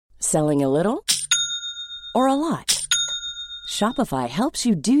Selling a little or a lot? Shopify helps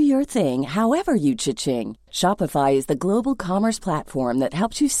you do your thing however you cha-ching. Shopify is the global commerce platform that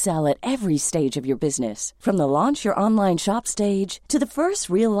helps you sell at every stage of your business. From the launch your online shop stage to the first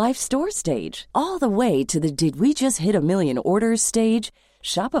real-life store stage, all the way to the did we just hit a million orders stage.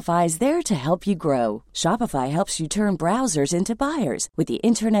 Shopify is there to help you grow. Shopify helps you turn browsers into buyers with the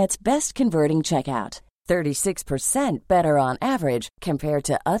internet's best converting checkout. 36% better on average compared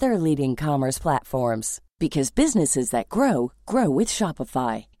to other leading commerce platforms. Because businesses that grow, grow with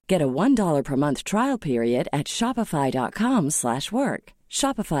Shopify. Get a $1 per month trial period at shopify.com/work.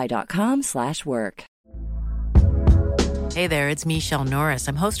 Shopify.com/work. Hey there, it's Michelle Norris.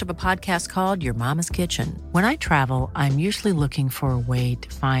 I'm host of a podcast called Your Mama's Kitchen. When I travel, I'm usually looking for a way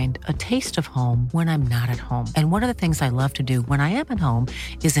to find a taste of home when I'm not at home. And one of the things I love to do when I am at home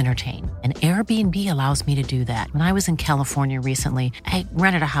is entertain. And Airbnb allows me to do that. When I was in California recently, I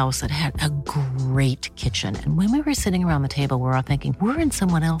rented a house that had a great kitchen. And when we were sitting around the table, we were all thinking, we're in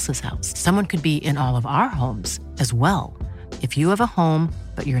someone else's house. Someone could be in all of our homes as well. If you have a home,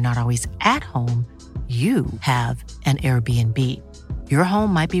 but you're not always at home, you have an Airbnb. Your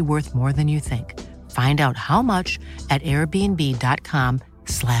home might be worth more than you think. Find out how much at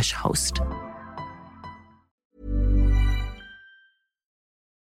airbnb.com/host.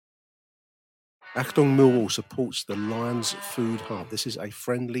 Achtung Millwall supports the Lions Food Hub. This is a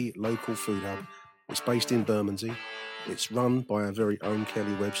friendly local food hub. It's based in Bermondsey. It's run by our very own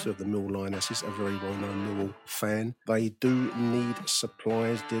Kelly Webster of the Mill Lionesses, a very well-known Millwall fan. They do need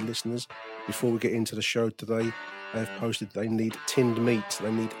supplies, dear listeners. Before we get into the show today, they have posted they need tinned meat,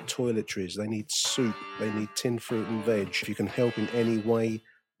 they need toiletries, they need soup, they need tinned fruit and veg. If you can help in any way,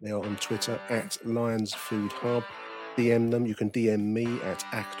 they are on Twitter at Lions Food Hub. DM them. You can DM me at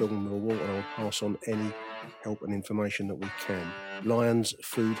Achtung Millwall, and I'll pass on any help and information that we can. Lions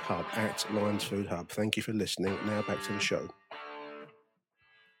Food Hub at Lions Food Hub. Thank you for listening. Now back to the show.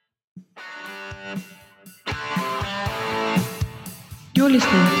 You're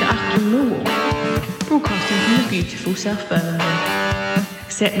listening to Achtung Millwall, broadcasting from the beautiful South Birmingham.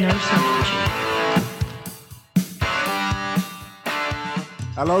 Accept no substitute.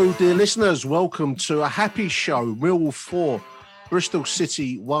 Hello, dear listeners. Welcome to a happy show. Millwall 4, Bristol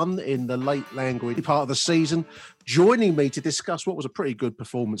City 1 in the late language part of the season. Joining me to discuss what was a pretty good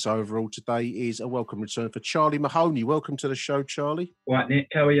performance overall today is a welcome return for Charlie Mahoney. Welcome to the show, Charlie. Right, Nick,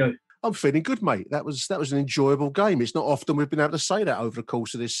 how are you? I'm feeling good, mate. That was an enjoyable game. It's not often we've been able to say that over the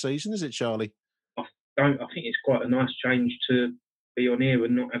course of this season, is it, Charlie? I think it's quite a nice change to be on here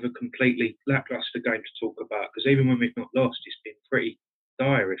and not have a completely lacklustre game to talk about, because even when we've not lost, it's been pretty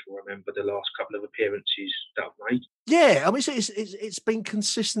dire, if I remember the last couple of appearances that I've made. Yeah, I mean, it's been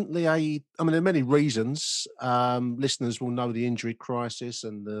consistently there are many reasons. Listeners will know the injury crisis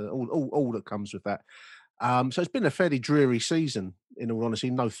and all that comes with that. So it's been a fairly dreary season, in all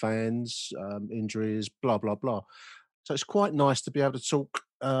honesty. No fans, injuries, blah, blah, blah. So it's quite nice to be able to talk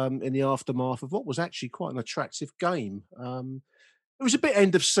in the aftermath of what was actually quite an attractive game. It was a bit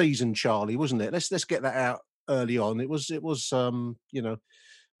end of season, Charlie, wasn't it? Let's get that out early on. It was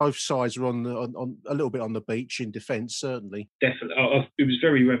both sides were on a little bit on the beach in defence, certainly. Definitely. It was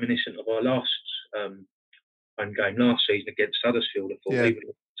very reminiscent of our last home game last season against Huddersfield, I thought, even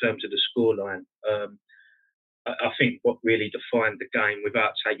in terms of the scoreline. I think what really defined the game,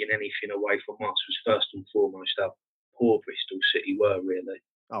 without taking anything away from us, was first and foremost how poor Bristol City were, really.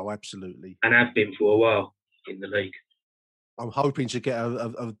 Oh, absolutely. And have been for a while in the league. I'm hoping to get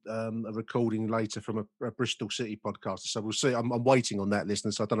a recording later from a Bristol City podcaster. So we'll see. I'm waiting on that,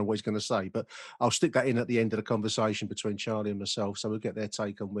 listener, so I don't know what he's going to say. But I'll stick that in at the end of the conversation between Charlie and myself, so we'll get their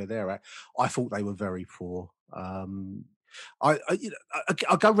take on where they're at. I thought they were very poor. I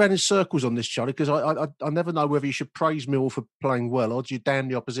go round in circles on this, Charlie, because I never know whether you should praise Mill for playing well or do you damn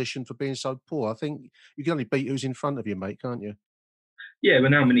the opposition for being so poor. I think you can only beat who's in front of you, mate, can't you? Yeah,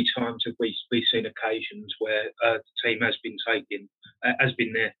 but how many times have we seen occasions where the team has been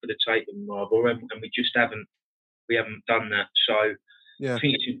there for the taking, rather, and we just haven't done that. So yeah. I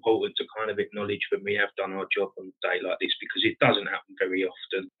think it's important to kind of acknowledge when we have done our job on a day like this, because it doesn't happen very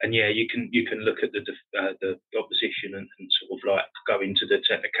often. And yeah, you can look at the opposition and sort of like go into the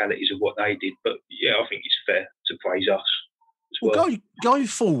technicalities of what they did. But yeah, I think it's fair to praise us as well. Going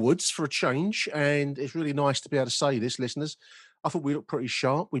forwards for a change, and it's really nice to be able to say this, listeners. I thought we looked pretty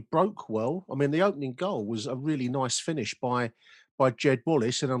sharp. We broke well. I mean, the opening goal was a really nice finish by Jed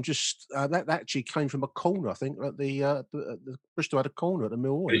Wallace, and I'm just that actually came from a corner. I think the Bristol had a corner at the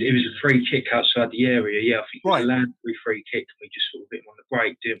Mill. It was a free kick outside the area. Yeah, I think it was a Landry free kick, and we just sort of hit him on the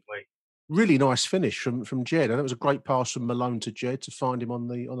break, didn't we? Really nice finish from Jed, and it was a great pass from Malone to Jed to find him on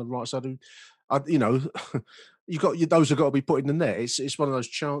the right side. You know, those have got to be put in the net. It's one of those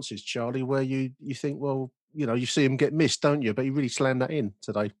chances, Charlie, where you think, well, you know, you see him get missed, don't you? But he really slammed that in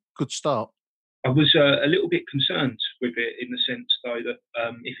today. Good start. I was a little bit concerned with it in the sense, though, that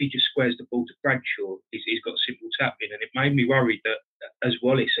if he just squares the ball to Bradshaw, he's got a simple tap in, and it made me worried that as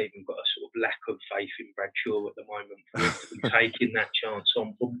Wallace even got a sort of lack of faith in Bradshaw at the moment for him to be taking that chance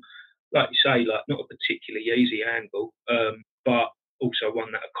on from, like you say, like not a particularly easy angle, but also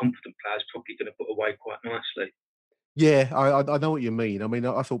one that a confident player is probably going to put away quite nicely. Yeah, I know what you mean. I mean,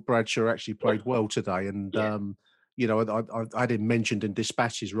 I thought Bradshaw actually played well today, and you know, I had him mentioned in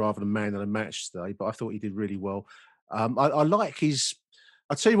dispatches rather than man of the match today, but I thought he did really well. I like his.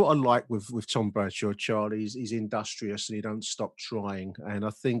 I'll tell you what I like with Tom Bradshaw, Charlie. He's industrious and he don't stop trying. And I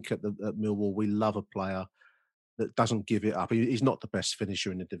think at Millwall we love a player that doesn't give it up. He's not the best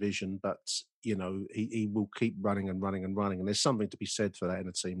finisher in the division, but you know he will keep running and running and running. And there's something to be said for that in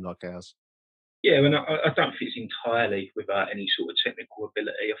a team like ours. Yeah, and I don't think it's entirely without any sort of technical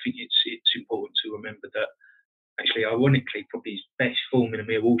ability. I think it's important to remember that actually, ironically, probably his best form in a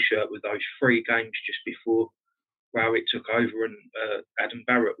Millwall shirt was those 3 games just before Rowett took over and Adam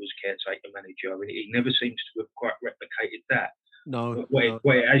Barrett was caretaker manager. I mean, he never seems to have quite replicated that. No. But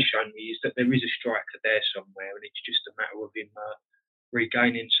what it has shown me is that there is a striker there somewhere, and it's just a matter of him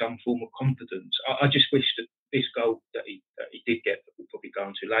regaining some form of confidence. I just wish that this goal that he did get, that we'll probably go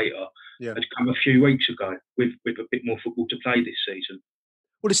into later, had come a few weeks ago with a bit more football to play this season.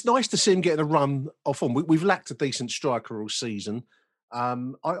 Well, it's nice to see him getting a run off on. We've lacked a decent striker all season.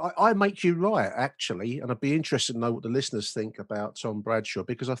 I make you right, actually, and I'd be interested to know what the listeners think about Tom Bradshaw,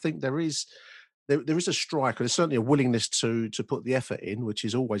 because I think there is a striker. There's certainly a willingness to put the effort in, which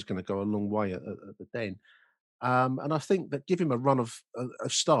is always going to go a long way at the Den. And I think that give him a run of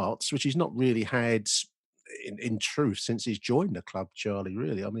starts, which he's not really had in truth since he's joined the club, Charlie.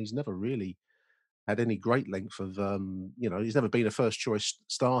 Really, I mean, he's never really had any great length of, you know, he's never been a first choice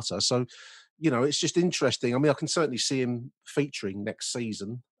starter. So, you know, it's just interesting. I mean, I can certainly see him featuring next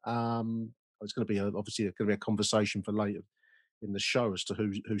season. It's going to be obviously going to be a conversation for later in the show as to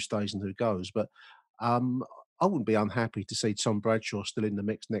who stays and who goes. But I wouldn't be unhappy to see Tom Bradshaw still in the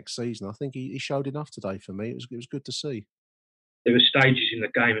mix next season. I think he showed enough today for me. It was good to see. There were stages in the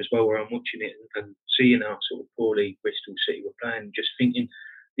game as well where I'm watching it and seeing how sort of poorly Bristol City were playing, just thinking,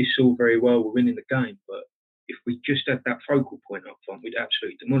 this is all very well, we're winning the game, but if we just had that focal point up front, we'd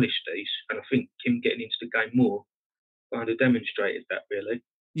absolutely demolish these. And I think him getting into the game more kind of demonstrated that, really.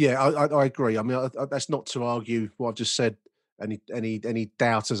 Yeah, I agree. I mean, that's not to argue what I've just said. Any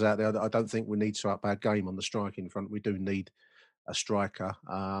doubters out there? I don't think we need to up our game on the striking front. We do need a striker,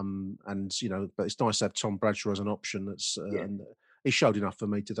 and you know, but it's nice to have Tom Bradshaw as an option. And he showed enough for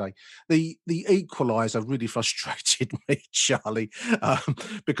me today. The equaliser really frustrated me, Charlie,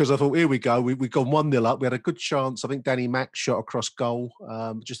 because I thought, here we go, we've gone 1-0 up. We had a good chance. I think Danny Mack shot across goal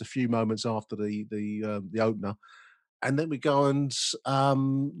just a few moments after the opener, and then we go and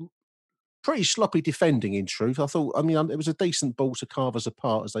pretty sloppy defending, in truth. I thought, I mean, it was a decent ball to carve us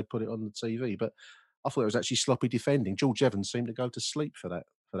apart, as they put it on the TV, but I thought it was actually sloppy defending. George Evans seemed to go to sleep for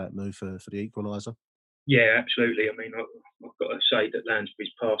that move for the equaliser. Yeah, absolutely. I mean, I've got to say that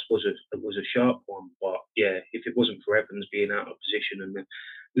Lansbury's pass was a sharp one, but yeah, if it wasn't for Evans being out of position and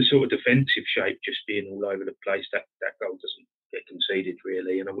the sort of defensive shape just being all over the place, that goal doesn't get conceded,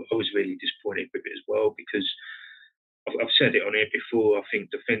 really. And I was really disappointed with it as well, because I've said it on here before. I think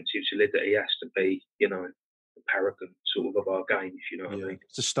defensive solidity has to be, you know, the paragon sort of our game, if you know what I mean.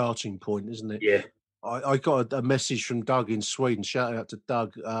 It's a starting point, isn't it? Yeah. I got a message from Doug in Sweden. Shout out to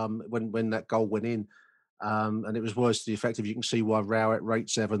Doug when that goal went in. And it was worse to the effect of, you can see why Rowett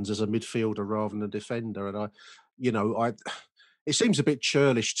rates Evans as a midfielder rather than a defender. And it seems a bit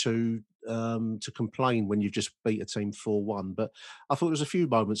churlish to complain when you've just beat a team 4-1. But I thought there was a few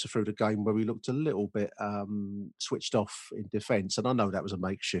moments through the game where we looked a little bit switched off in defence. And I know that was a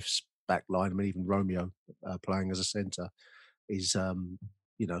makeshift back line. I mean, even Romeo playing as a centre is,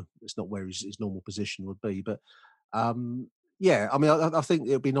 it's not where his normal position would be. But yeah, I mean, I think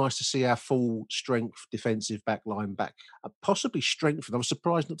it would be nice to see our full strength defensive back line back, possibly strengthened. I was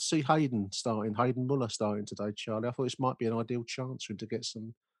surprised not to see Hayden Muller starting today, Charlie. I thought this might be an ideal chance for him to get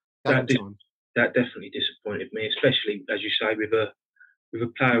some game time. That definitely disappointed me, especially, as you say, with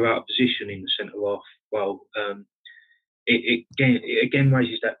a player out of position in the centre half. Well, it again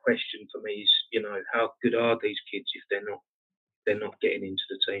raises that question for me: is, you know, how good are these kids if they're not getting into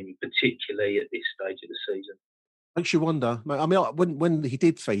the team, particularly at this stage of the season? Makes you wonder. I mean, when he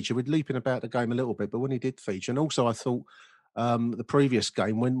did feature, we'd leaping about the game a little bit, but when he did feature, and also I thought the previous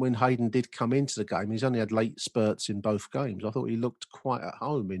game when Hayden did come into the game. He's only had late spurts in both games. I thought he looked quite at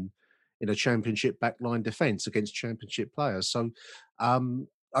home in a Championship backline defence against Championship players. So I,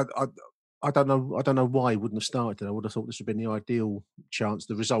 I I don't know. I don't know why he wouldn't have started. I would have thought this would have been the ideal chance.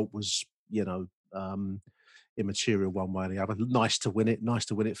 The result was, immaterial one way or the other. Nice to win it. Nice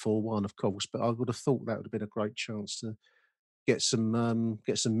to win it 4-1, of course. But I would have thought that would have been a great chance to get some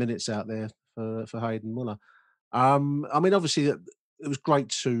minutes out there for Hayden Muller. I mean, obviously, it was great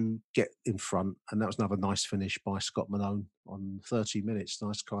to get in front, and that was another nice finish by Scott Malone on 30 minutes.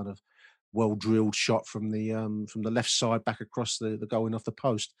 Nice kind of well drilled shot from the left side back across the going off the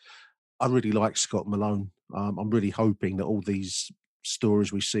post. I really like Scott Malone. I'm really hoping that all these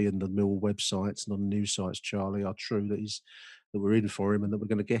stories we see in the Mill websites and on the news sites, Charlie, are true. That we're in for him and that we're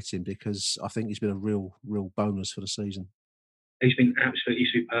going to get him, because I think he's been a real bonus for the season. He's been absolutely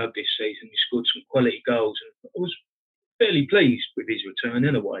superb this season. He scored some quality goals, and I was fairly pleased with his return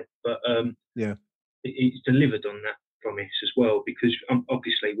in a way. But he's delivered on that promise as well, because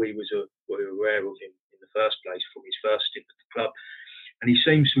obviously we were aware of him in the first place from his first stint at the club, and he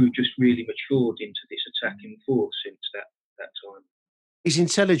seems to have just really matured into this attacking force since that time. He's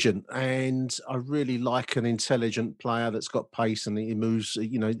intelligent, and I really like an intelligent player that's got pace and he moves.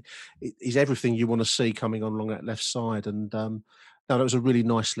 He's everything you want to see coming on along that left side. And no, that was a really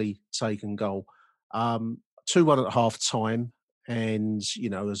nicely taken goal. 2-1 at half time, and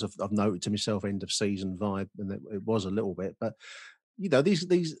as I've noted to myself, end of season vibe, and it was a little bit, but these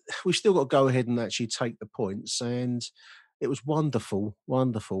we've still got to go ahead and actually take the points. And it was wonderful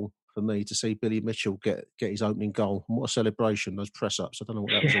for me to see Billy Mitchell get his opening goal. And what a celebration, those press-ups. I don't know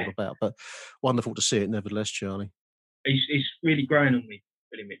what that was all about, but wonderful to see it nevertheless, Charlie. He's really growing on me,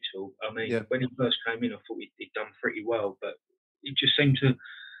 Billy Mitchell. I mean, when he first came in, I thought he'd done pretty well, but he just seemed to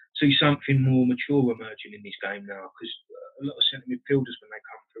see something more mature emerging in his game now, because a lot of centre midfielders, when they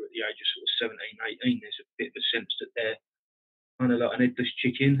come through at the age of sort of 17, 18, there's a bit of a sense that they're kind of like an headless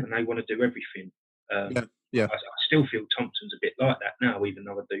chicken and they want to do everything. I still feel Thompson's a bit like that now, even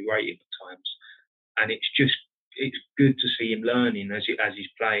though I do rate him at times. And it's good to see him learning as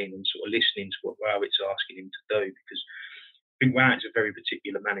he's playing and sort of listening to what Rowett's asking him to do, because I think Rowett's a very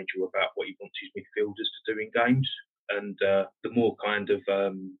particular manager about what he wants his midfielders to do in games. And the more kind of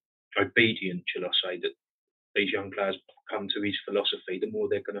obedient, shall I say, that these young players come to his philosophy, the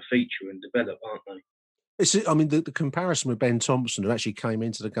more they're going to feature and develop, aren't they? The comparison with Ben Thompson, who actually came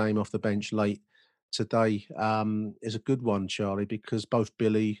into the game off the bench late today, is a good one, Charlie, because both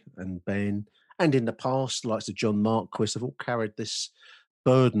Billy and Ben, and in the past, like the John Marquis, have all carried this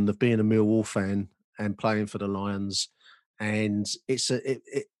burden of being a Millwall fan and playing for the Lions. And it's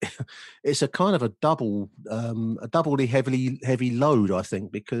a kind of a doubly heavy load, I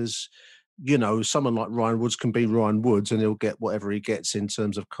think, because someone like Ryan Woods can be Ryan Woods and he'll get whatever he gets in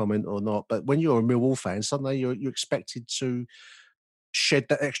terms of comment or not. But when you're a Millwall fan, suddenly you're expected to shed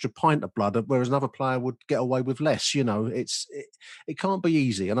that extra pint of blood, whereas another player would get away with less. It can't be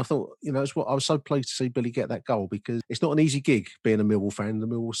easy. And I thought, it's what I was so pleased to see Billy get that goal, because it's not an easy gig being a Millwall fan, the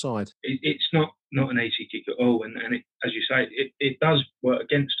Millwall side. It's not an easy gig at all, and it, as you say, it does work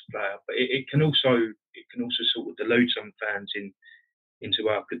against the player, but it can also sort of delude some fans into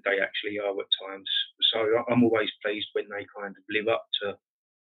how good they actually are at times. So I'm always pleased when they kind of live up to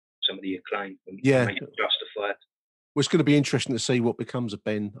some of the acclaim and make it justified. Well, it's going to be interesting to see what becomes of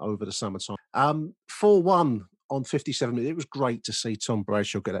Ben over the summertime. 4-1 on 57 minutes. It was great to see Tom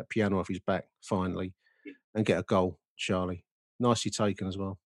Bradshaw get that piano off his back finally and get a goal, Charlie. Nicely taken as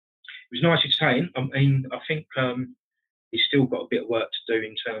well. It was nicely taken. I mean, I think he's still got a bit of work to do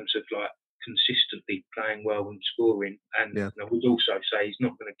in terms of like consistently playing well and scoring. And I would also say he's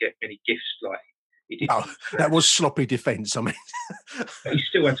not going to get many gifts like he did. Oh, that was sloppy defence. I mean, but he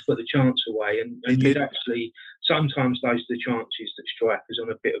still had to put the chance away, and you'd actually sometimes those are the chances that strikers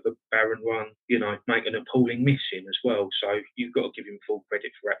on a bit of a barren run, make an appalling miss in as well. So you've got to give him full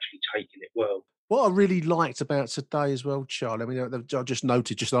credit for actually taking it well. What I really liked about today as well, Charlie, I mean, I just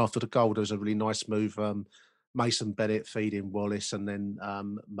noted just after the goal, there was a really nice move. Mason Bennett feeding Wallace, and then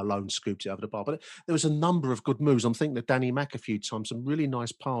Malone scooped it over the bar. But there was a number of good moves. I'm thinking of Danny Mack a few times, some really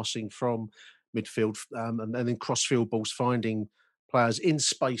nice passing from midfield, and then cross-field balls, finding players in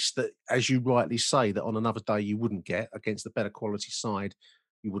space that, as you rightly say, that on another day you wouldn't get against the better quality side,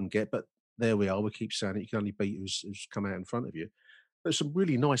 you wouldn't get. But there we are. We keep saying it. You can only beat who's come out in front of you. There's some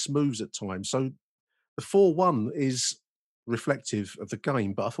really nice moves at times. So the 4-1 is reflective of the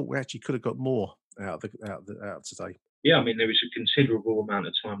game, but I thought we actually could have got more out today. Yeah, I mean, there was a considerable amount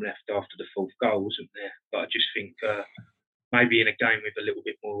of time left after the fourth goal, wasn't there? But I just think maybe in a game with a little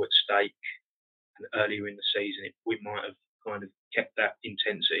bit more at stake and earlier in the season, we might have kind of kept that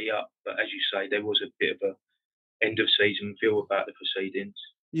intensity up. But as you say, there was a bit of a end of season feel about the proceedings.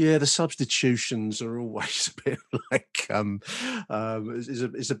 Yeah, the substitutions are always a bit like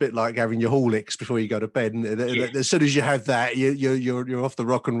it's a bit like having your Horlicks before you go to bed. And as soon as you have that, you're off the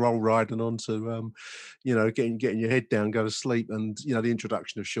rock and roll ride and on to getting your head down, go to sleep. And the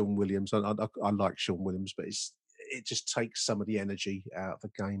introduction of Sean Williams, I like Sean Williams, but it just takes some of the energy out of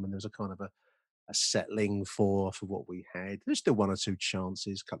the game, and there's a kind of a settling for what we had. There's still one or two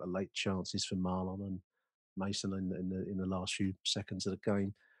chances, a couple of late chances for Marlon and Mason in the last few seconds of the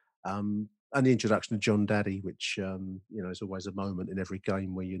game, and the introduction of John Daddy, which is always a moment in every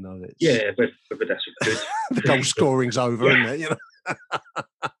game where that but that's good. The goal scoring's over, isn't it?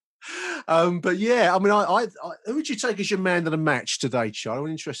 But yeah, I mean, I who would you take as your man of the match today, Charlie?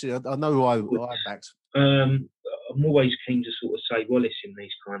 I'm interested. I know who I backed. I'm always keen to sort of say Wallace in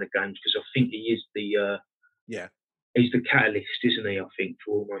these kind of games because I think he is he's the catalyst, isn't he? I think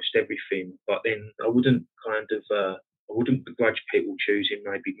for almost everything. But then I wouldn't begrudge people choosing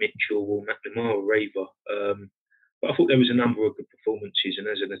maybe Mitchell or McNamara either. But I thought there was a number of good performances, and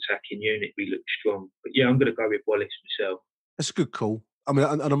as an attacking unit, we looked strong. But yeah, I'm going to go with Wallace myself. That's a good call. I mean,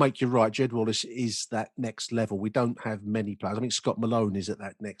 and I make you right. Jed Wallace is that next level. We don't have many players. I think Scott Malone is at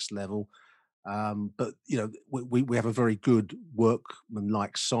that next level. But we have a very good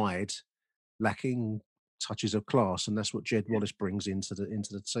workman-like side, lacking touches of class, and that's what Jed Wallace brings into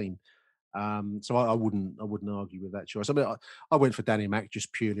the team. So I wouldn't argue with that choice. I mean, I went for Danny Mac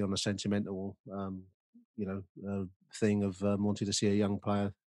just purely on a sentimental, thing of wanting to see a young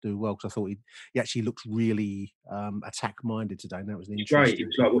player do well, because I thought he actually looked really attack-minded today, and that was interesting. Great. It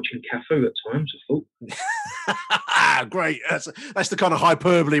was like watching Cafu at times, I thought. Great. That's the kind of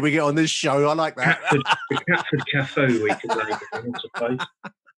hyperbole we get on this show. I like that. The Catford Cafu we could label him, I suppose.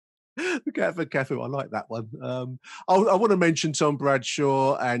 The Catford Cafu, I like that one. I want to mention Tom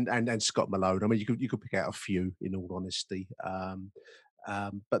Bradshaw and Scott Malone. I mean, you could pick out a few, in all honesty.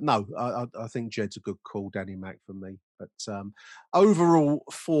 But no, I think Jed's a good call, Danny Mac, for me. But overall,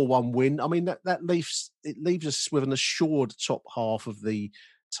 4-1 win. I mean, that leaves us with an assured top half of the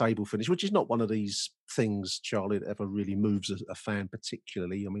table finish, which is not one of these things, Charlie, that ever really moves a fan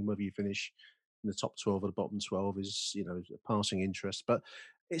particularly. I mean, whether you finish in the top 12 or the bottom 12 is, a passing interest. But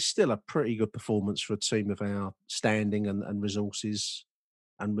it's still a pretty good performance for a team of our standing and resources,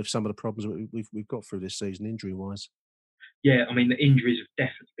 and with some of the problems we've got through this season, injury-wise. Yeah, I mean, the injuries have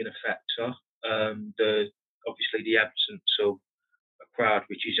definitely been a factor. Obviously, the absence of a crowd,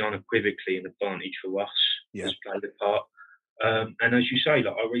 which is unequivocally an advantage for us, has played a part. And as you say,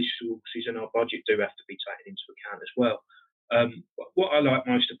 like, our resources and our budget do have to be taken into account as well. What I like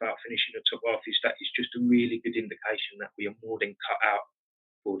most about finishing the top half is that it's just a really good indication that we are more than cut out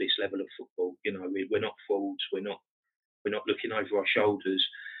for this level of football. We're not fools. We're not looking over our shoulders,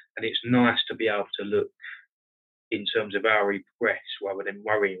 and it's nice to be able to look in terms of how we progress rather than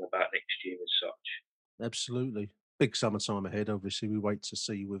worrying about next year as such. Absolutely. Big summertime ahead, obviously. We wait to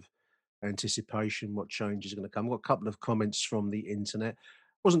see with anticipation what changes are going to come. We've got a couple of comments from the internet.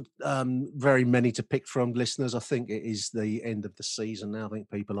 Wasn't very many to pick from, listeners. I think it is the end of the season now. I think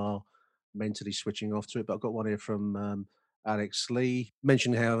people are mentally switching off to it. But I've got one here from Alex Lee,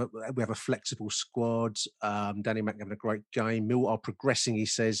 mentioned how we have a flexible squad. Danny Mac having a great game. Mill are progressing, he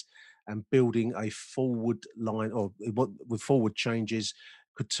says, and building a forward line, or with forward changes,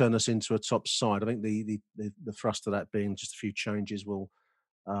 could turn us into a top side. I think the thrust of that being just a few changes will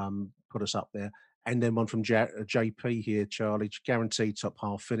put us up there. And then one from JP here, Charlie, guaranteed top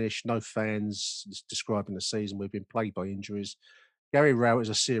half finish. No fans describing the season. We've been plagued by injuries. Gary Rowett is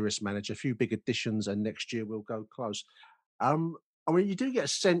a serious manager. A few big additions, and next year we'll go close. I mean, you do get a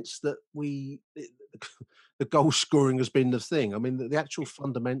sense that the goal scoring has been the thing. I mean, the actual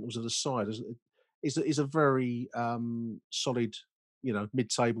fundamentals of the side is a very solid,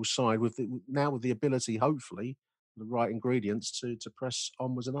 mid-table side with the ability, hopefully, the right ingredients to press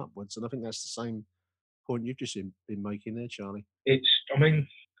onwards and upwards. And I think that's the same point you've just been making there, Charlie. I mean,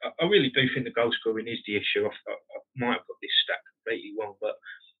 I really do think the goal scoring is the issue. I might have got this stat completely wrong, but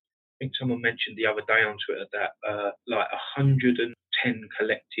I think someone mentioned the other day on Twitter that like 110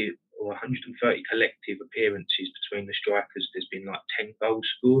 collective or 130 collective appearances between the strikers, there's been like 10 goals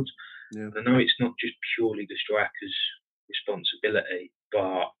scored. Yeah. And I know it's not just purely the strikers' responsibility,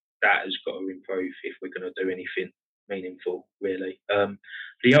 but that has got to improve if we're going to do anything meaningful, really.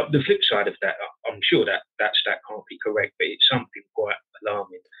 The flip side of that, I'm sure that stat can't be correct, but it's something quite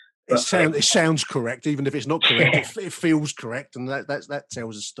alarming. It sounds correct, even if it's not correct. It feels correct, and that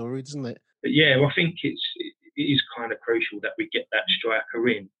tells a story, doesn't it? But yeah, I think it is kind of crucial that we get that striker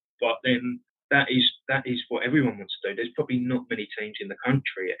in. But then that is what everyone wants to do. There's probably not many teams in the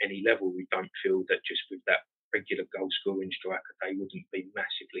country at any level who don't feel that just with that regular goal scoring striker, they wouldn't be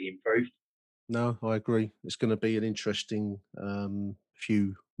massively improved. No, I agree. It's going to be an interesting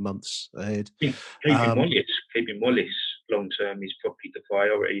few months ahead. Keeping Wallace long term is probably the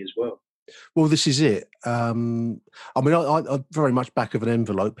priority as well. Well, this is it. I mean, I very much back of an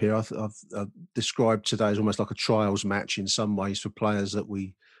envelope here. I've described today as almost like a trials match in some ways for players that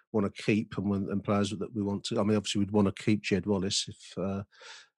we want to keep and players that we want to. I mean, obviously, we'd want to keep Jed Wallace if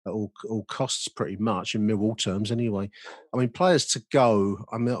at all costs, pretty much in Millwall terms, anyway. I mean, players to go.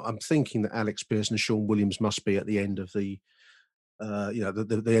 I mean, I'm thinking that Alex Pearson and Sean Williams must be at the end of the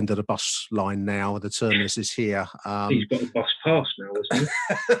end of the bus line now. The terminus is here. He's got a bus pass now, isn't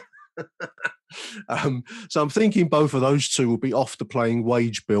he? So I'm thinking both of those two will be off the playing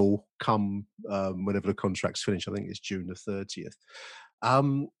wage bill come whenever the contract's finished. I think it's June the 30th.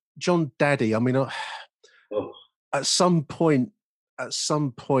 John Daddy, I mean, at some point,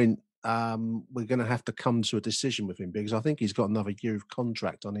 we're going to have to come to a decision with him because I think he's got another year of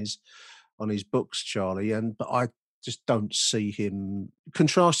contract on his books, Charlie. But I just don't see him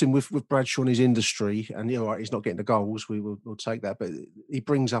contrasting with Bradshaw and his industry. And he's not getting the goals. We'll take that, but he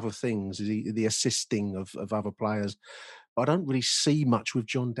brings other things. The assisting of other players. But I don't really see much with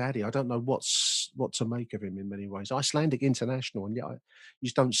John Daddy. I don't know what to make of him in many ways. Icelandic international, and yet you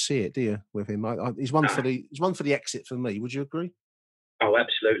just don't see it, do you? With him, he's one for the exit for me. Would you agree? Oh,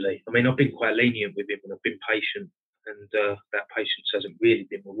 absolutely. I mean, I've been quite lenient with him, and I've been patient, and that patience hasn't really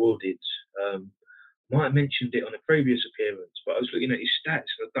been rewarded. Might have mentioned it on a previous appearance, but I was looking at his stats,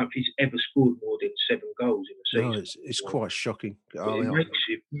 and I don't think he's ever scored more than 7 goals in a season. No, it's quite shocking.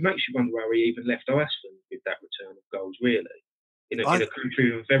 It makes you wonder how he even left Iceland with that return of goals, really, in a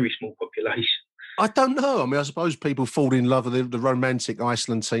country with a very small population. I don't know. I mean, I suppose people fall in love with the romantic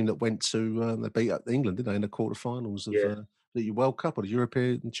Iceland team that went to they beat up England, didn't they, in the quarterfinals of the World Cup or the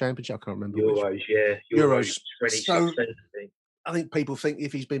European Championship? I can't remember. Euros. 2016, I think people think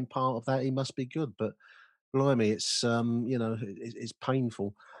if he's been part of that, he must be good. But blimey, it's it's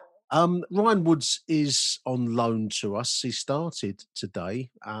painful. Ryan Woods is on loan to us. He started today.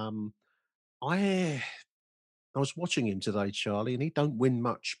 I was watching him today, Charlie, and he don't win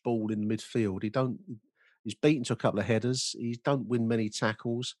much ball in the midfield. He's beaten to a couple of headers. He don't win many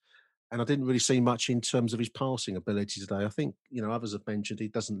tackles. And I didn't really see much in terms of his passing ability today. I think, others have mentioned he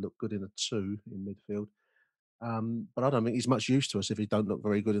doesn't look good in a 2 in midfield. But I don't think he's much use to us if he don't look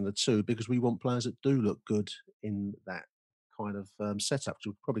very good in the 2 because we want players that do look good in that kind of setup.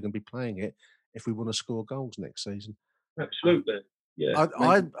 So we're probably going to be playing it if we want to score goals next season. Absolutely. Yeah,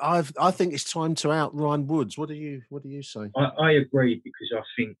 I think it's time to out Ryan Woods. What do you say? I agree because I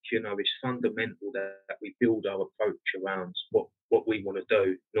think it's fundamental that we build our approach around what we want to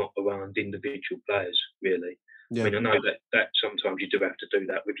do, not around individual players. Really, I mean, I know that sometimes you do have to do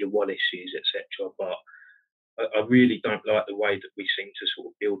that with your Wallaces, etc. But I really don't like the way that we seem to sort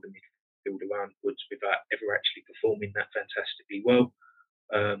of build the midfield around Woods without ever actually performing that fantastically well.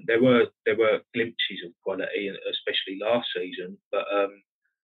 There were glimpses of quality, especially last season, but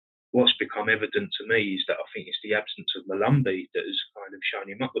what's become evident to me is that I think it's the absence of Malumbi that has kind of shown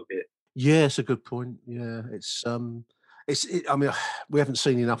him up a bit. Yeah, it's a good point. Yeah, I mean, we haven't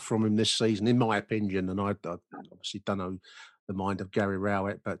seen enough from him this season, in my opinion, and I obviously don't know the mind of Gary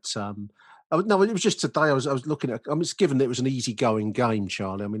Rowett, but no, it was just today. I was looking at. I mean, it's given that it was an easygoing game,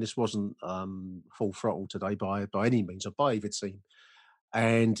 Charlie. I mean, this wasn't full throttle today by any means, or by either team.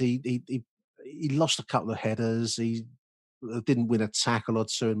 And he lost a couple of headers. He didn't win a tackle or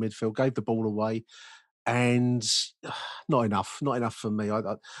 2 in midfield. Gave the ball away, and not enough for me.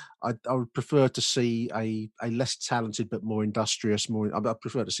 I would prefer to see a less talented but more industrious. I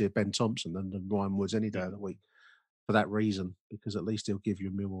prefer to see a Ben Thompson than Ryan Woods any day of the week for that reason, because at least he'll give you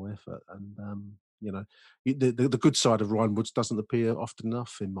a Millwall effort. And the good side of Ryan Woods doesn't appear often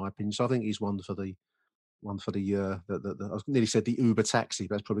enough, in my opinion. So I think he's one for the I nearly said the Uber taxi,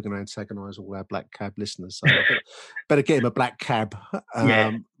 but that's probably going to antagonise all our black cab listeners. So better get him a black cab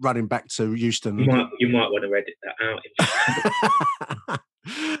running back to Euston. You might want to edit that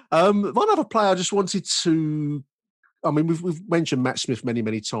out. One other player I just wanted to. I mean, we've mentioned Matt Smith many,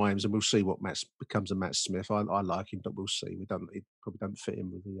 many times, and we'll see what becomes of Matt Smith. I like him, but we'll see. It probably don't fit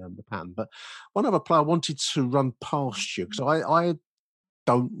in with the pattern. But one other player I wanted to run past you because I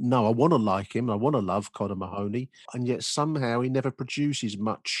don't know. I want to like him. I want to love Conor Mahoney, and yet somehow he never produces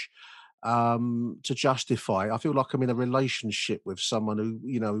much to justify. I feel like I'm in a relationship with someone who,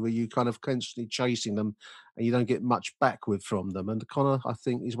 where you kind of constantly chasing them, and you don't get much back from them. And Conor, I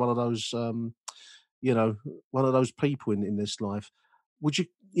think, is one of those, one of those people in this life. Would you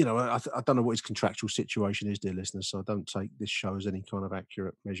I don't know what his contractual situation is, dear listeners, so I don't take this show as any kind of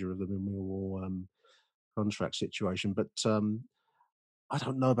accurate measure of the Millwall contract situation. But I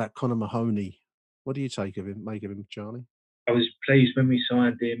don't know about Conor Mahoney. What do you make of him, Charlie? I was pleased when we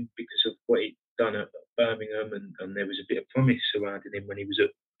signed him because of what he'd done at Birmingham, and there was a bit of promise surrounding him when he was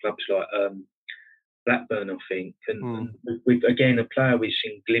at clubs like Blackburn, I think. And with again, a player we've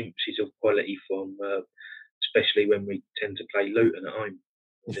seen glimpses of quality from, especially when we tend to play Luton at home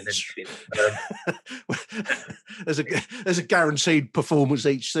more than anything. There's a guaranteed performance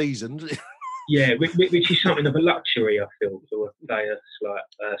each season. Yeah, which is something of a luxury, I feel, for a player like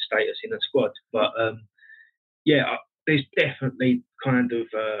status in a squad. But there's definitely kind of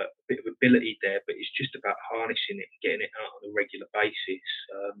a bit of ability there, but it's just about harnessing it and getting it out on a regular basis.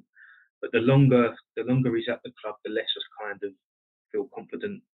 But the longer he's at the club, the less I kind of feel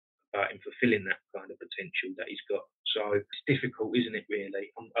confident about him fulfilling that kind of potential that he's got. So it's difficult, isn't it,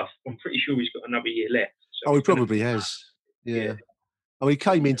 really? I'm pretty sure he's got another year left. So he probably has. Yeah. Oh, he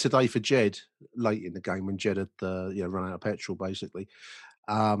came in today for Jed late in the game when Jed had run out of petrol, basically.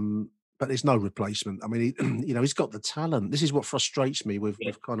 But there's no replacement. I mean, he's got the talent. This is what frustrates me with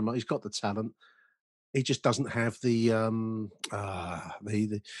Conor. He's got the talent. He just doesn't have the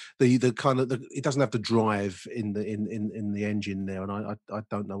kind of he doesn't have the drive in the engine there, and I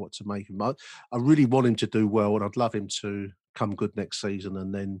don't know what to make of him. I really want him to do well, and I'd love him to come good next season,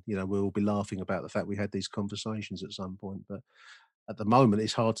 and then we'll be laughing about the fact we had these conversations at some point. But at the moment,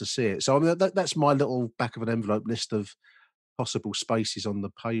 it's hard to see it. So I mean, that's my little back of an envelope list of possible spaces on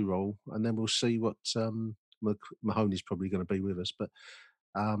the payroll, and then we'll see what Mahoney's probably going to be with us, but.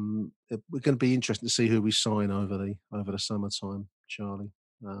 We're going to be interested to see who we sign over the summertime, Charlie.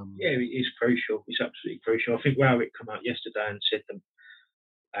 Yeah, it is crucial. It's absolutely crucial. I think Rowett come out yesterday and said they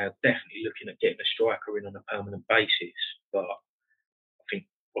are definitely looking at getting a striker in on a permanent basis. But I think,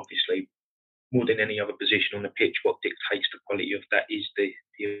 obviously, more than any other position on the pitch, what dictates the quality of that is the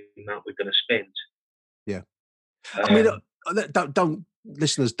amount we're going to spend. Yeah. I mean,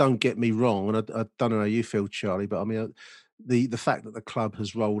 listeners, don't get me wrong, and I don't know how you feel, Charlie, but I mean, the fact that the club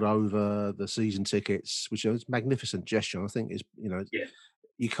has rolled over the season tickets, which is a magnificent gesture, I think is,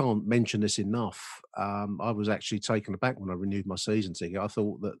 you can't mention this enough. I was actually taken aback when I renewed my season ticket. I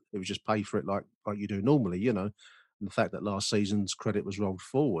thought that it was just pay for it like you do normally, and the fact that last season's credit was rolled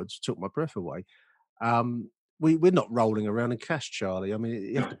forwards took my breath away. We're not rolling around in cash, Charlie. I mean,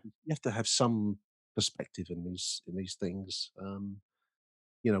 you have to have some perspective in these things.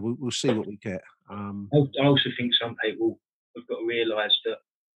 We'll see what we get. I also think some people have got to realise that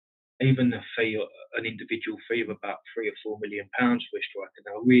even the fee, an individual fee of about £3 or £4 million for a striker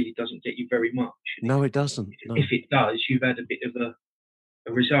now, really doesn't get you very much. No, it doesn't. No. If it does, you've had a bit of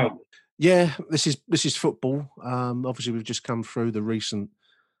a result. Yeah, this is football. Obviously, we've just come through the recent,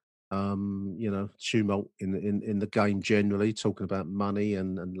 tumult in the game generally, talking about money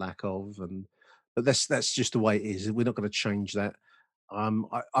and lack of, but that's just the way it is. We're not going to change that.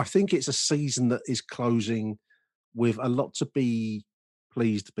 I think it's a season that is closing with a lot to be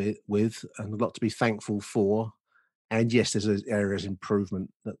pleased with and a lot to be thankful for. And yes, there's areas of improvement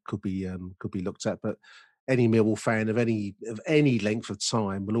that could be looked at. But any Millwall fan of any length of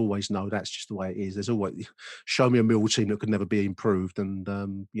time will always know that's just the way it is. There's always show me a Millwall team that could never be improved, and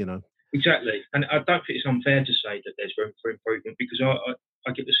Exactly, and I don't think it's unfair to say that there's room for improvement because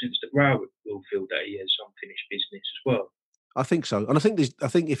I get the sense that Rowett will feel that he has unfinished business as well. I think so, and I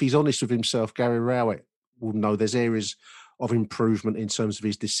think if he's honest with himself, Gary Rowett will know there's areas of improvement in terms of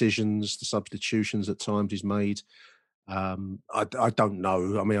his decisions, the substitutions at times he's made. I don't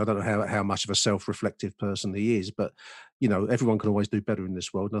know. I mean, I don't know how much of a self-reflective person he is, but everyone can always do better in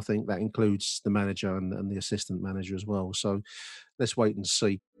this world, and I think that includes the manager and the assistant manager as well. So let's wait and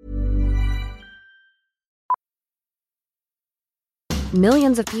see.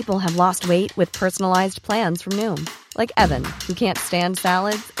 Millions of people have lost weight with personalized plans from Noom, like Evan, who can't stand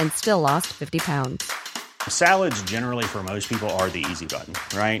salads and still lost 50 pounds. Salads generally for most people are the easy button,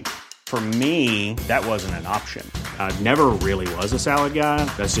 right? For me, that wasn't an option. I never really was a salad guy.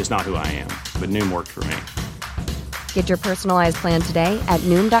 That's just not who I am. But Noom worked for me. Get your personalized plan today at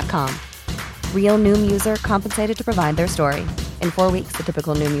Noom.com. Real Noom user compensated to provide their story. In 4 weeks, the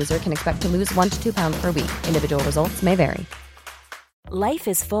typical Noom user can expect to lose 1 to 2 pounds per week. Individual results may vary. Life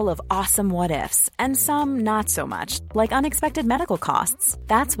is full of awesome what-ifs, and some not so much, like unexpected medical costs.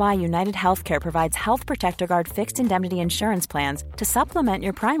 That's why United Healthcare provides Health Protector Guard fixed indemnity insurance plans to supplement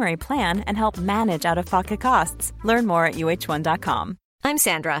your primary plan and help manage out-of-pocket costs. Learn more at UH1.com. I'm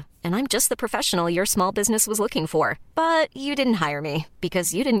Sandra, and I'm just the professional your small business was looking for. But you didn't hire me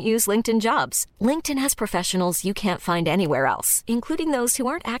because you didn't use LinkedIn Jobs. LinkedIn has professionals you can't find anywhere else, including those who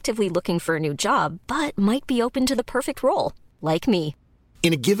aren't actively looking for a new job, but might be open to the perfect role, like me.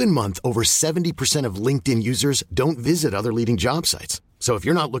 In a given month, over 70% of LinkedIn users don't visit other leading job sites. So if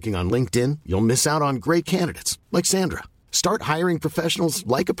you're not looking on LinkedIn, you'll miss out on great candidates like Sandra. Start hiring professionals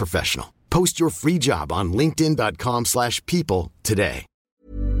like a professional. Post your free job on linkedin.com/people today.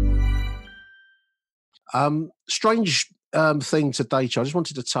 Strange thing today, Charlie. I just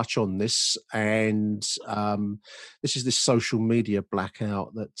wanted to touch on this, and this is this social media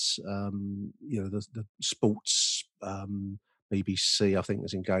blackout that the sports BBC, I think,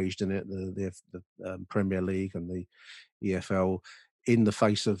 is engaged in it. The Premier League and the EFL, in the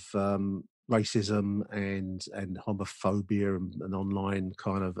face of racism and homophobia and online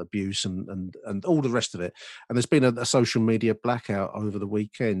kind of abuse and all the rest of it. And there's been a social media blackout over the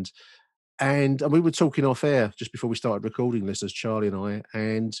weekend. And we were talking off air just before we started recording this, as Charlie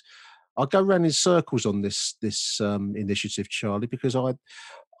and I go round in circles on this initiative, Charlie, because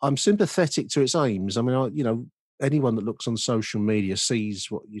I'm sympathetic to its aims. I mean, anyone that looks on social media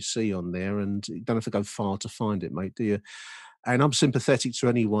sees what you see on there, and you don't have to go far to find it, mate, do you? And I'm sympathetic to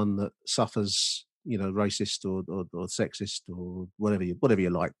anyone that suffers, racist or sexist or whatever you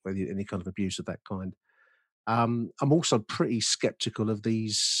like, any kind of abuse of that kind. I'm also pretty sceptical of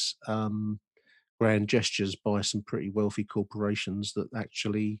these grand gestures by some pretty wealthy corporations that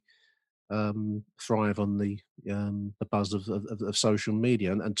actually thrive on the buzz of social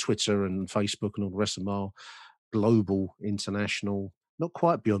media, and Twitter and Facebook and all the rest of them are global, international, not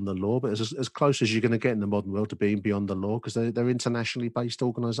quite beyond the law, but as close as you're going to get in the modern world to being beyond the law, because they're internationally based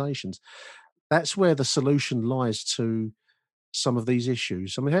organisations. That's where the solution lies to some of these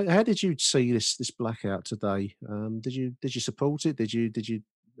issues. I mean, how did you see this blackout today? Did you support it?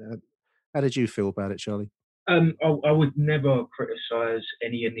 How did you feel about it, Charlie? I would never criticise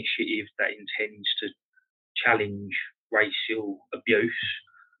any initiative that intends to challenge racial abuse.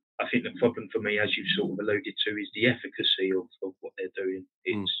 I think the problem for me, as you've sort of alluded to, is the efficacy of what they're doing.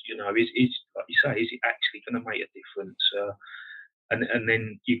 It's is like you say, is it actually going to make a difference? And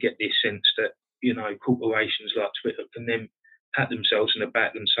then you get this sense that corporations like Twitter can then pat themselves in the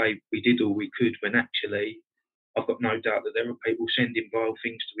back and say we did all we could, when actually I've got no doubt that there are people sending vile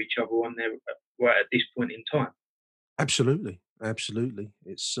things to each other on there right at this point in time. Absolutely.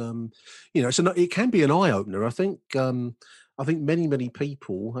 It's it can be an eye opener. I think many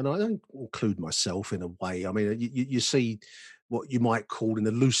people, and I don't include myself in a way. I mean, you see what you might call, in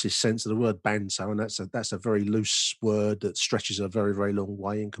the loosest sense of the word, banter, and that's a very loose word that stretches a very, very long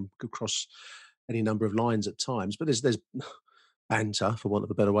way and can cross any number of lines at times. But there's banter, for want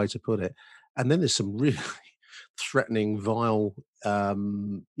of a better way to put it, and then there's some really threatening, vile,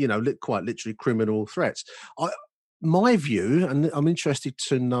 quite literally criminal threats. My view, and I'm interested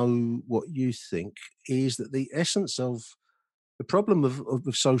to know what you think, is that the essence of the problem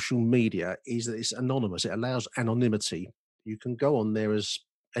of social media is that it's anonymous. It allows anonymity. You can go on there as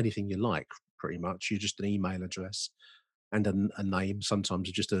anything you like, pretty much. You're just an email address and a name. Sometimes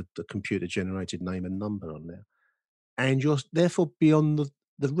it's just a computer-generated name and number on there. And you're therefore beyond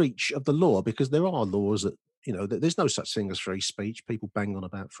the reach of the law, because there are laws that, there's no such thing as free speech. People bang on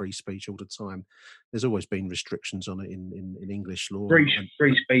about free speech all the time. There's always been restrictions on it in English law. Free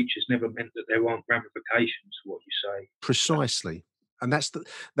speech has never meant that there aren't ramifications for what you say. Precisely. And that's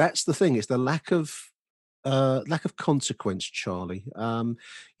the thing. It's the lack of consequence, Charlie.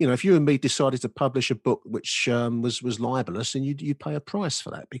 If you and me decided to publish a book which was libelous, and you'd pay a price for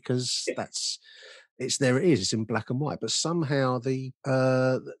that, because it's there. It is. It's in black and white. But somehow the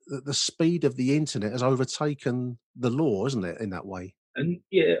speed of the internet has overtaken the law, isn't it? In that way. And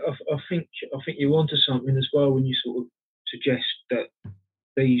I think you're onto something as well when you sort of suggest that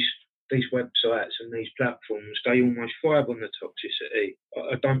these websites and these platforms, they almost thrive on the toxicity.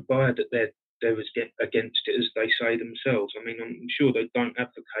 I don't buy that they're as against it as they say themselves. I mean, I'm sure they don't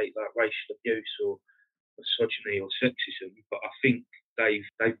advocate like racial abuse or misogyny or sexism, but I think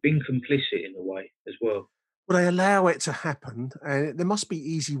they've been complicit in a way as well. Well, they allow it to happen, and there must be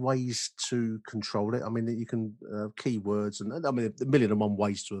easy ways to control it. I mean, you can keywords, and I mean, a million and one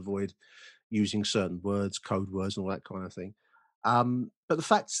ways to avoid using certain words, code words, and all that kind of thing. But the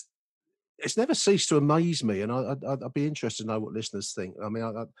fact, it's never ceased to amaze me, and I'd be interested to know what listeners think. I mean,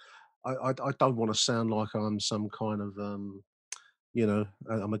 I don't want to sound like I'm some kind of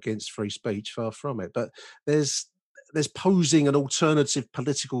I'm against free speech. Far from it. But there's posing an alternative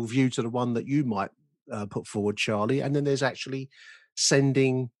political view to the one that you might put forward, Charlie, and then there's actually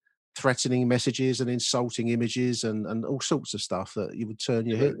sending threatening messages and insulting images and all sorts of stuff that you would turn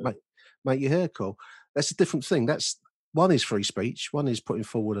your hair, make your hair curl. That's a different thing. That's one is free speech, one is putting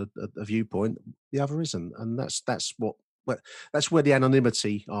forward a viewpoint, the other isn't, and that's where the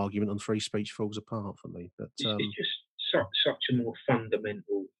anonymity argument on free speech falls apart for me. But it's just such a more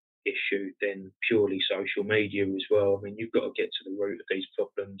fundamental issue than purely social media as well. I mean, you've got to get to the root of these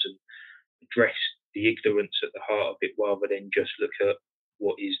problems and address the ignorance at the heart of it, rather than just look at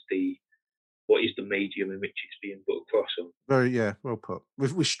what is the medium in which it's being put across on. Well put.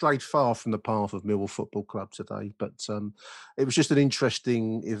 We've strayed far from the path of Millwall Football Club today, but it was just an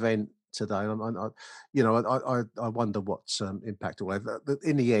interesting event today. I wonder what impact it will have.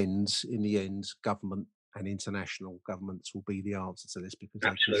 In the end, government and international governments will be the answer to this, because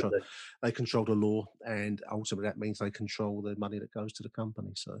they control the law, and ultimately that means they control the money that goes to the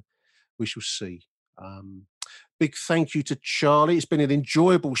company. So we shall see. Big thank you to Charlie. It's been an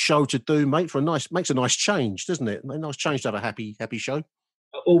enjoyable show to do, mate. Makes a nice change, doesn't it? A nice change to have a happy show.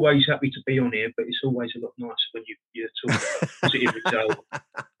 Always happy to be on here, but it's always a lot nicer when you're talking about positive result.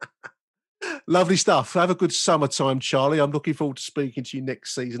 Lovely stuff. Have a good summertime, Charlie. I'm looking forward to speaking to you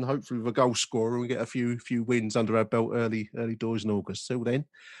next season, hopefully with a goal scorer, and we get a few wins under our belt early doors in August. Till then,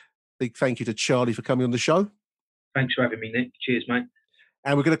 big thank you to Charlie for coming on the show. Thanks for having me, Nick. Cheers, mate.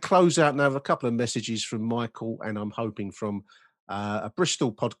 And we're going to close out now with a couple of messages from Michael, and I'm hoping from a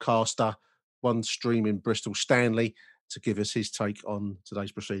Bristol podcaster, one stream in Bristol, Stanley, to give us his take on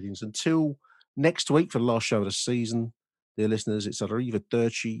today's proceedings. Until next week for the last show of the season, dear listeners, it's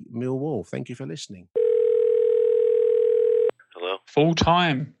Arrivederci Millwall. Thank you for listening. Hello. Full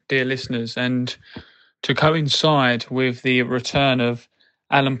time, dear listeners, and to coincide with the return of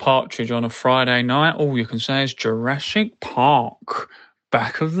Alan Partridge on a Friday night, all you can say is Jurassic Park.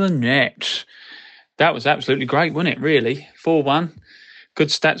 Back of the net. That was absolutely great, wasn't it, really? 4-1. Good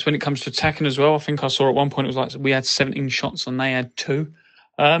stats when it comes to attacking as well. I think I saw at one point it was like we had 17 shots and they had 2.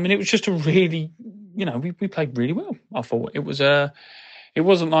 And it was just a really, we played really well. I thought it wasn't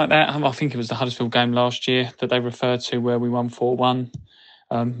like that. I think it was the Huddersfield game last year that they referred to where we won 4-1.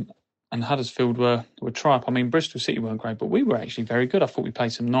 And Huddersfield were tripe. I mean, Bristol City weren't great, but we were actually very good. I thought we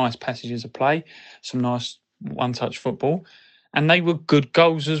played some nice passages of play, some nice one-touch football. And they were good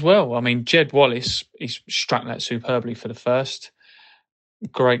goals as well. I mean, Jed Wallace, he struck that superbly for the first.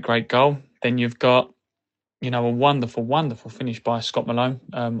 Great goal. Then you've got, a wonderful, wonderful finish by Scott Malone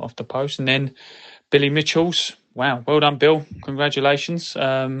off the post. And then Billy Mitchell's. Wow, well done, Bill. Congratulations.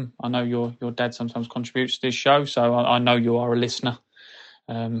 I know your dad sometimes contributes to this show, so I know you are a listener.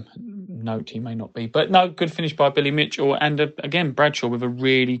 Note he may not be. But no, good finish by Billy Mitchell. And again, Bradshaw with a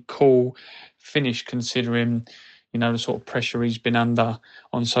really cool finish considering the sort of pressure he's been under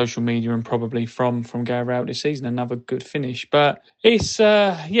on social media and probably from Gary Rowett this season. Another good finish. But it's,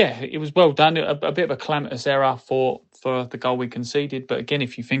 it was well done. A bit of a calamitous error for the goal we conceded. But again,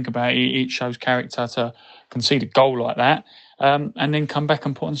 if you think about it, it shows character to concede a goal like that and then come back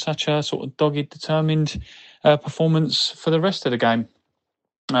and put on such a sort of dogged, determined performance for the rest of the game.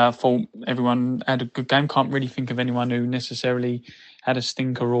 Thought everyone had a good game. Can't really think of anyone who necessarily had a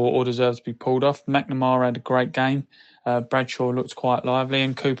stinker or deserved to be pulled off. McNamara had a great game. Bradshaw looked quite lively,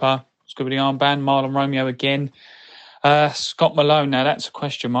 and Cooper was good with the armband. Marlon Romeo again. Scott Malone, now that's a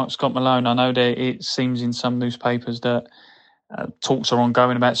question mark. Scott Malone, I know that it seems in some newspapers that talks are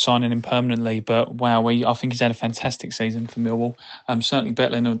ongoing about signing him permanently, but wow, I think he's had a fantastic season for Millwall. Certainly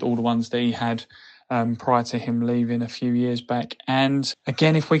better than all the ones that he had prior to him leaving a few years back. And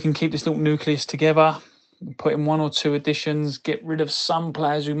again, if we can keep this little nucleus together, put in 1 or 2 additions, get rid of some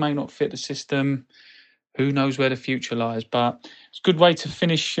players who may not fit the system, who knows where the future lies. But it's a good way to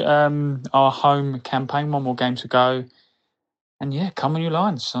finish our home campaign. 1 more game to go. And yeah, come on your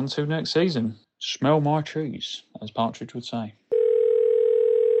lines until next season. Smell my trees, as Partridge would say.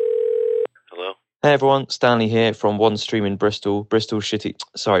 Hey everyone, Stanley here from One Stream in Bristol, Bristol City's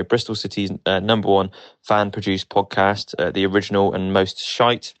 #1 fan-produced podcast, the original and most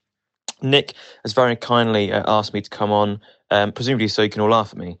shite. Nick has very kindly asked me to come on, presumably so you can all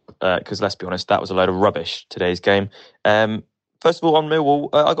laugh at me, because let's be honest, that was a load of rubbish, today's game. First of all, on Millwall,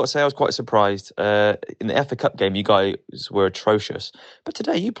 I've got to say I was quite surprised. In the FA Cup game, you guys were atrocious. But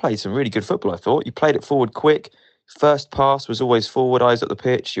today you played some really good football, I thought. You played it forward quick. First pass was always forward, eyes up the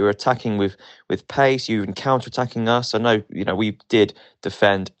pitch. You were attacking with pace. You were counter-attacking us. I know, we did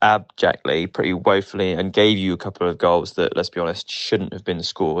defend abjectly, pretty woefully, and gave you a couple of goals that, let's be honest, shouldn't have been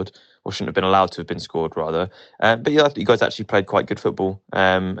scored, or shouldn't have been allowed to have been scored, rather. But yeah, you guys actually played quite good football.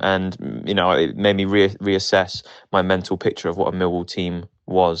 And, it made me reassess my mental picture of what a Millwall team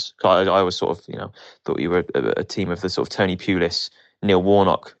was. I was sort of, thought you were a team of the sort of Tony Pulis Neil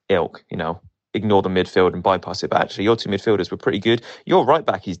Warnock ilk, ignore the midfield and bypass it. But actually, your two midfielders were pretty good. Your right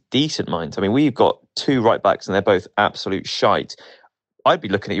back is decent, mind. I mean, we've got two right backs and they're both absolute shite. I'd be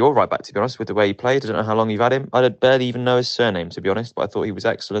looking at your right back, to be honest, with the way he played. I don't know how long you've had him. I barely even know his surname, to be honest, but I thought he was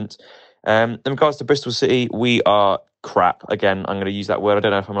excellent. In regards to Bristol City, we are crap. Again, I'm going to use that word. I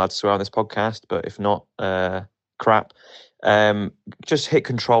don't know if I'm allowed to swear on this podcast, but if not, crap. Just hit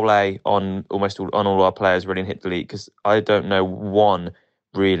Control A on all our players, really, and hit delete, because I don't know one,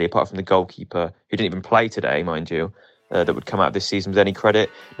 really, apart from the goalkeeper, who didn't even play today, mind you, that would come out of this season with any credit.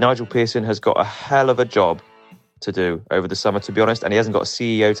 Nigel Pearson has got a hell of a job to do over the summer, to be honest, and he hasn't got a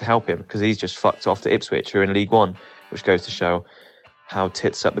CEO to help him because he's just fucked off to Ipswich, who are in League One, which goes to show how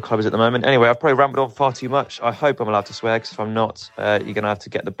tits up the club is at the moment. Anyway, I've probably rambled on far too much. I hope I'm allowed to swear, because if I'm not, you're going to have to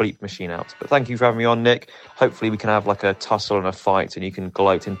get the bleep machine out. But thank you for having me on, Nick. Hopefully we can have like a tussle and a fight and you can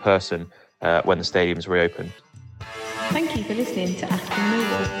gloat in person when the stadiums reopen. Thank you for listening to Aston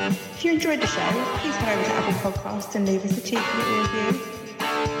Millwall. If you enjoyed the show, please head over to Apple Podcasts and leave us a cheeky little review.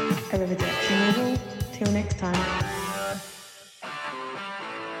 Arrivederci Millwall. Till next time.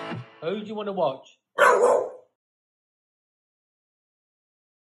 Who do you want to watch?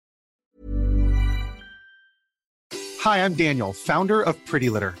 Hi, I'm Daniel, founder of Pretty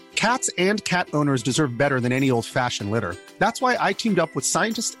Litter. Cats and cat owners deserve better than any old-fashioned litter. That's why I teamed up with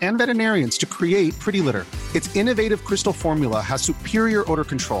scientists and veterinarians to create Pretty Litter. Its innovative crystal formula has superior odor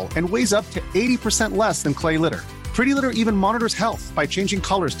control and weighs up to 80% less than clay litter. Pretty Litter even monitors health by changing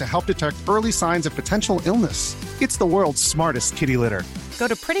colors to help detect early signs of potential illness. It's the world's smartest kitty litter. Go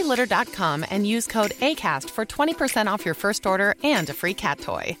to prettylitter.com and use code ACAST for 20% off your first order and a free cat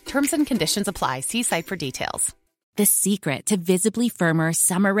toy. Terms and conditions apply. See site for details. The secret to visibly firmer,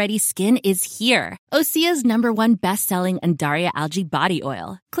 summer-ready skin is here. Osea's #1 best-selling Undaria Algae Body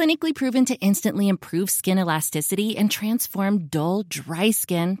Oil. Clinically proven to instantly improve skin elasticity and transform dull, dry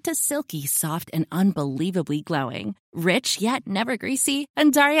skin to silky, soft, and unbelievably glowing. Rich yet never greasy,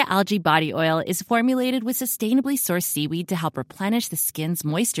 Undaria Algae Body Oil is formulated with sustainably sourced seaweed to help replenish the skin's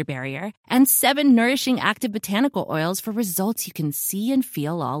moisture barrier, and 7 nourishing active botanical oils for results you can see and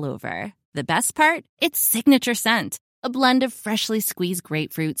feel all over. The best part? Its signature scent. A blend of freshly squeezed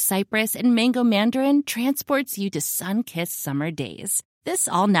grapefruit, cypress, and mango mandarin transports you to sun-kissed summer days. This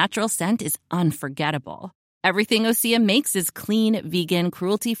all-natural scent is unforgettable. Everything Osea makes is clean, vegan,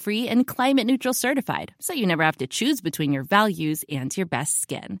 cruelty-free, and climate-neutral certified, so you never have to choose between your values and your best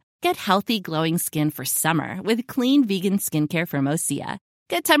skin. Get healthy, glowing skin for summer with clean, vegan skincare from Osea.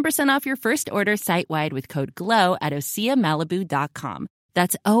 Get 10% off your first order site-wide with code GLOW at OseaMalibu.com.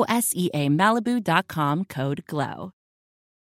 That's OSEAMalibu.com, code GLOW.